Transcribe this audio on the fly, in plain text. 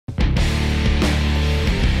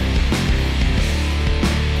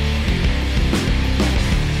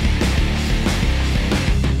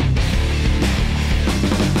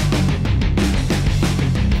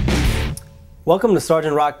Welcome to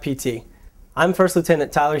Sgt Rock PT. I'm First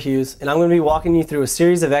Lieutenant Tyler Hughes, and I'm going to be walking you through a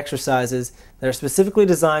series of exercises that are specifically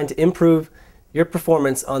designed to improve your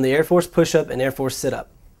performance on the Air Force push-up and Air Force sit-up.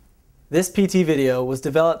 This PT video was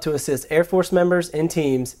developed to assist Air Force members and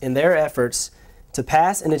teams in their efforts to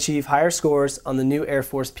pass and achieve higher scores on the new Air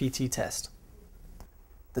Force PT test.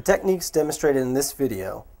 The techniques demonstrated in this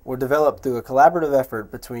video were developed through a collaborative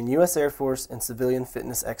effort between U.S. Air Force and civilian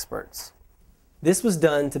fitness experts. This was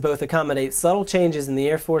done to both accommodate subtle changes in the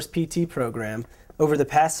Air Force PT program over the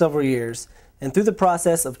past several years and through the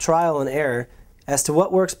process of trial and error as to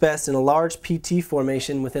what works best in a large PT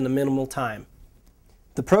formation within a minimal time.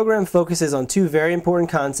 The program focuses on two very important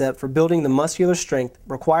concepts for building the muscular strength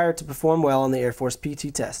required to perform well on the Air Force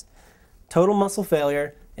PT test: total muscle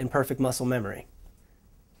failure and perfect muscle memory.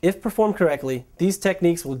 If performed correctly, these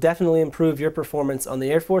techniques will definitely improve your performance on the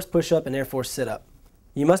Air Force push-up and Air Force sit-up.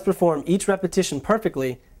 You must perform each repetition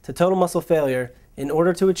perfectly to total muscle failure in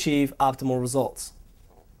order to achieve optimal results.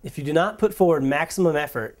 If you do not put forward maximum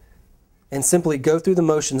effort and simply go through the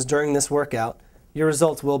motions during this workout, your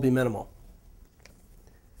results will be minimal.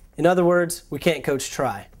 In other words, we can't coach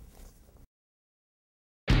try.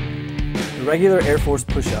 The regular Air Force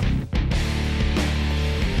push-up.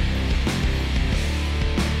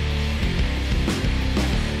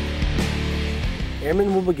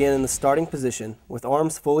 Airmen will begin in the starting position with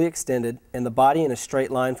arms fully extended and the body in a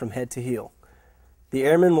straight line from head to heel. The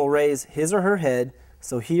airman will raise his or her head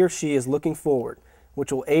so he or she is looking forward,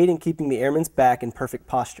 which will aid in keeping the airman's back in perfect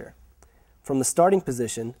posture. From the starting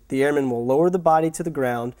position, the airman will lower the body to the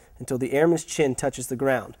ground until the airman's chin touches the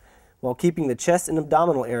ground, while keeping the chest and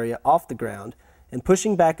abdominal area off the ground and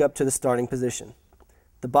pushing back up to the starting position.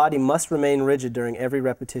 The body must remain rigid during every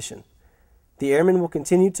repetition. The airman will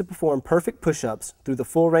continue to perform perfect push-ups through the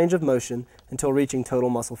full range of motion until reaching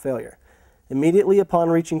total muscle failure. Immediately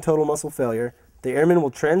upon reaching total muscle failure, the airman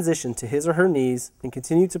will transition to his or her knees and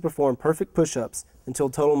continue to perform perfect push-ups until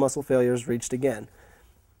total muscle failure is reached again.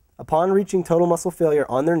 Upon reaching total muscle failure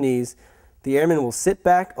on their knees, the airman will sit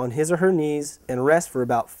back on his or her knees and rest for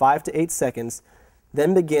about 5 to 8 seconds,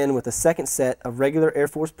 then begin with a second set of regular Air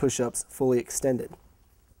Force push-ups fully extended.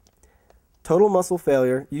 Total muscle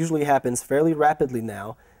failure usually happens fairly rapidly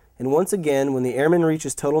now, and once again, when the airman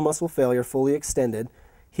reaches total muscle failure fully extended,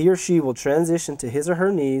 he or she will transition to his or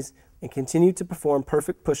her knees and continue to perform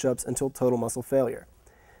perfect push-ups until total muscle failure.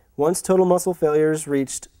 Once total muscle failure is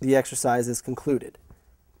reached, the exercise is concluded.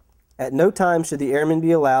 At no time should the airman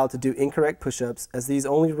be allowed to do incorrect push-ups, as these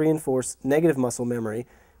only reinforce negative muscle memory,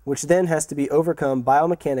 which then has to be overcome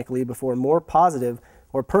biomechanically before more positive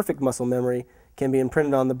or perfect muscle memory can be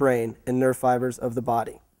imprinted on the brain and nerve fibers of the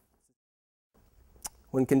body.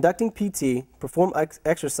 When conducting PT, perform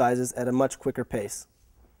exercises at a much quicker pace.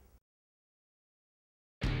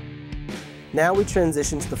 Now we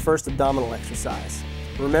transition to the first abdominal exercise.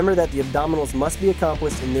 Remember that the abdominals must be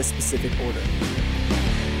accomplished in this specific order.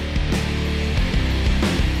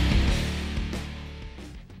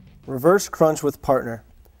 Reverse crunch with partner.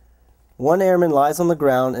 One airman lies on the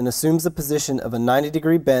ground and assumes the position of a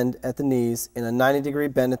 90-degree bend at the knees and a 90-degree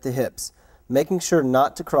bend at the hips, making sure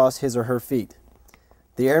not to cross his or her feet.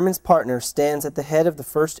 The airman's partner stands at the head of the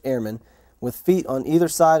first airman, with feet on either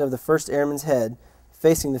side of the first airman's head,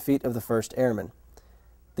 facing the feet of the first airman.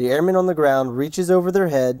 The airman on the ground reaches over their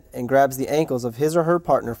head and grabs the ankles of his or her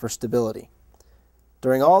partner for stability.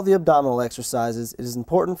 During all the abdominal exercises, it is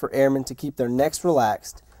important for airmen to keep their necks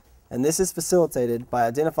relaxed, and this is facilitated by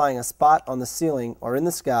identifying a spot on the ceiling or in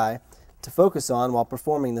the sky to focus on while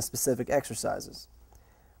performing the specific exercises.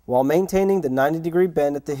 While maintaining the 90-degree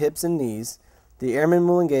bend at the hips and knees, the airman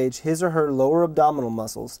will engage his or her lower abdominal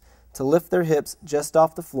muscles to lift their hips just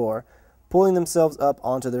off the floor, pulling themselves up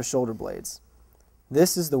onto their shoulder blades.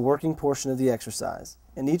 This is the working portion of the exercise,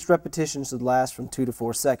 and each repetition should last from 2 to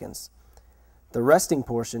 4 seconds. The resting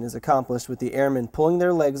portion is accomplished with the airman pulling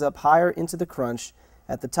their legs up higher into the crunch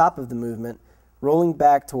at the top of the movement, rolling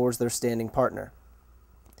back towards their standing partner.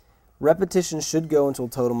 Repetitions should go until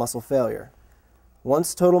total muscle failure.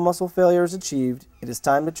 Once total muscle failure is achieved, it is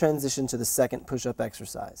time to transition to the second push-up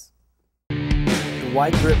exercise. The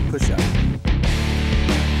wide grip push-up.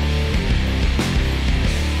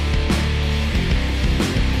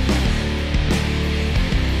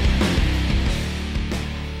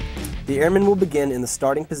 The airman will begin in the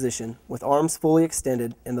starting position with arms fully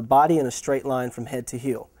extended and the body in a straight line from head to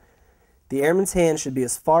heel. The airman's hands should be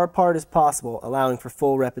as far apart as possible, allowing for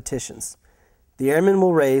full repetitions. The airman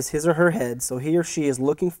will raise his or her head so he or she is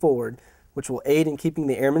looking forward, which will aid in keeping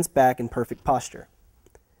the airman's back in perfect posture.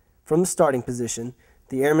 From the starting position,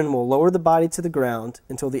 the airman will lower the body to the ground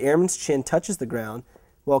until the airman's chin touches the ground,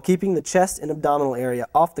 while keeping the chest and abdominal area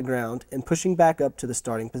off the ground and pushing back up to the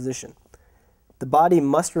starting position. The body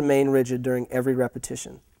must remain rigid during every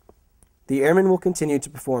repetition. The airman will continue to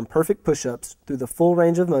perform perfect push-ups through the full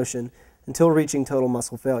range of motion until reaching total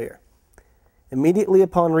muscle failure. Immediately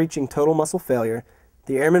upon reaching total muscle failure,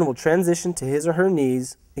 the airman will transition to his or her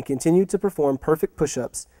knees and continue to perform perfect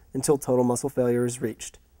push-ups until total muscle failure is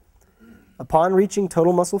reached. Upon reaching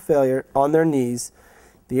total muscle failure on their knees,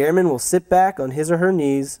 the airman will sit back on his or her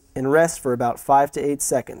knees and rest for about 5 to 8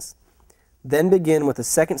 seconds. Then begin with a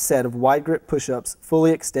second set of wide grip push-ups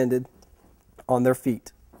fully extended on their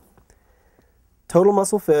feet. Total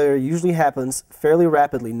muscle failure usually happens fairly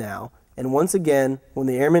rapidly now, and once again, when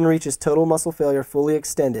the airman reaches total muscle failure fully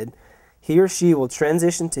extended, he or she will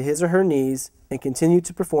transition to his or her knees and continue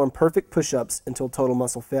to perform perfect push-ups until total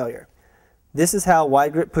muscle failure. This is how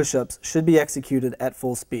wide grip push-ups should be executed at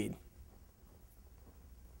full speed.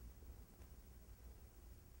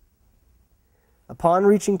 Upon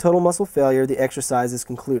reaching total muscle failure, the exercise is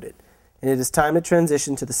concluded, and it is time to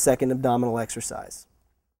transition to the second abdominal exercise.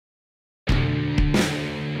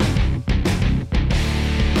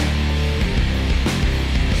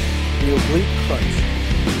 The oblique crunch.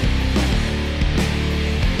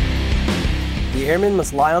 The airman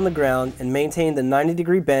must lie on the ground and maintain the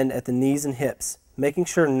 90-degree bend at the knees and hips, making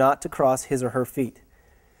sure not to cross his or her feet.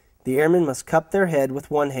 The airman must cup their head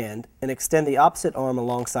with one hand and extend the opposite arm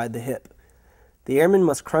alongside the hip. The airman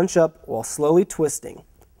must crunch up while slowly twisting,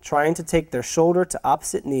 trying to take their shoulder to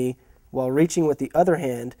opposite knee while reaching with the other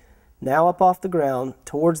hand, now up off the ground,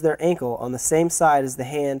 towards their ankle on the same side as the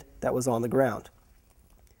hand that was on the ground.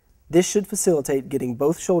 This should facilitate getting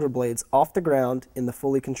both shoulder blades off the ground in the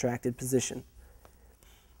fully contracted position.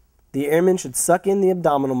 The airman should suck in the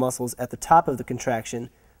abdominal muscles at the top of the contraction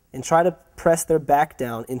and try to press their back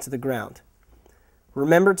down into the ground.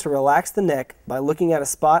 Remember to relax the neck by looking at a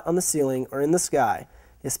spot on the ceiling or in the sky,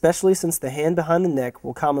 especially since the hand behind the neck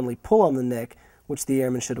will commonly pull on the neck, which the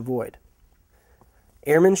airman should avoid.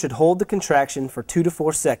 Airmen should hold the contraction for 2 to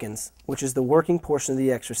 4 seconds, which is the working portion of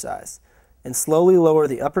the exercise, and slowly lower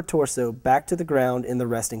the upper torso back to the ground in the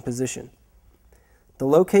resting position. The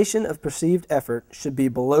location of perceived effort should be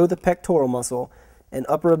below the pectoral muscle and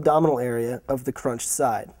upper abdominal area of the crunched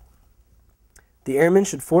side. The airman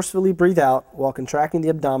should forcefully breathe out while contracting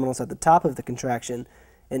the abdominals at the top of the contraction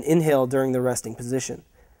and inhale during the resting position.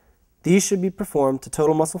 These should be performed to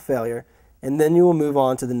total muscle failure, and then you will move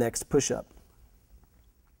on to the next push-up.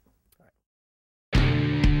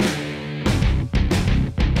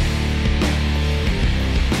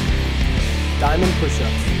 Diamond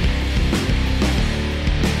push-ups.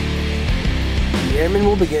 The airman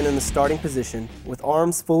will begin in the starting position with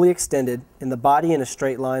arms fully extended and the body in a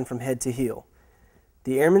straight line from head to heel.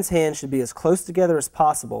 The airman's hands should be as close together as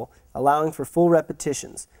possible, allowing for full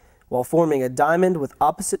repetitions, while forming a diamond with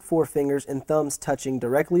opposite forefingers and thumbs touching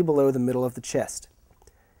directly below the middle of the chest.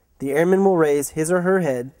 The airman will raise his or her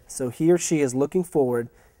head so he or she is looking forward,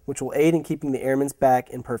 which will aid in keeping the airman's back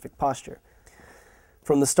in perfect posture.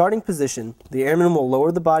 From the starting position, the airman will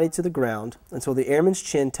lower the body to the ground until the airman's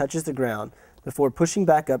chin touches the ground before pushing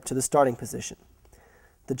back up to the starting position.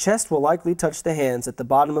 The chest will likely touch the hands at the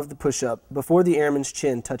bottom of the push-up before the airman's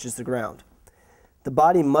chin touches the ground. The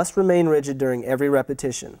body must remain rigid during every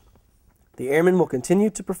repetition. The airman will continue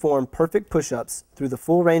to perform perfect push-ups through the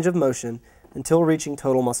full range of motion until reaching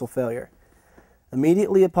total muscle failure.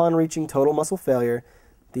 Immediately upon reaching total muscle failure,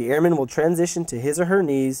 the airman will transition to his or her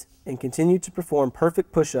knees and continue to perform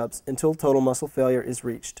perfect push-ups until total muscle failure is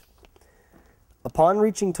reached. Upon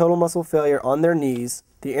reaching total muscle failure on their knees,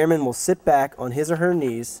 the airman will sit back on his or her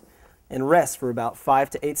knees and rest for about 5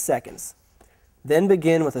 to 8 seconds. Then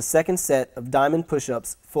begin with a second set of diamond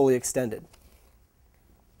push-ups fully extended.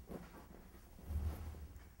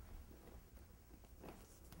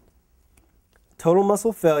 Total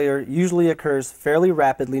muscle failure usually occurs fairly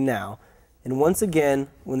rapidly now, and once again,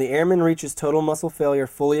 when the airman reaches total muscle failure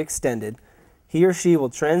fully extended, he or she will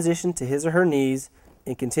transition to his or her knees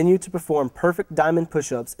and continue to perform perfect diamond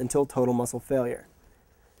push-ups until total muscle failure.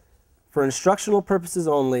 For instructional purposes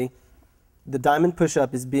only, the diamond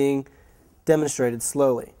push-up is being demonstrated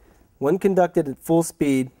slowly. When conducted at full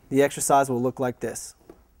speed, the exercise will look like this.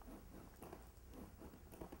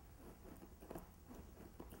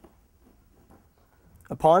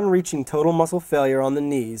 Upon reaching total muscle failure on the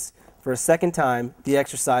knees, for a second time, the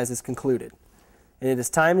exercise is concluded, and it is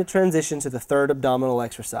time to transition to the third abdominal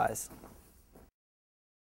exercise.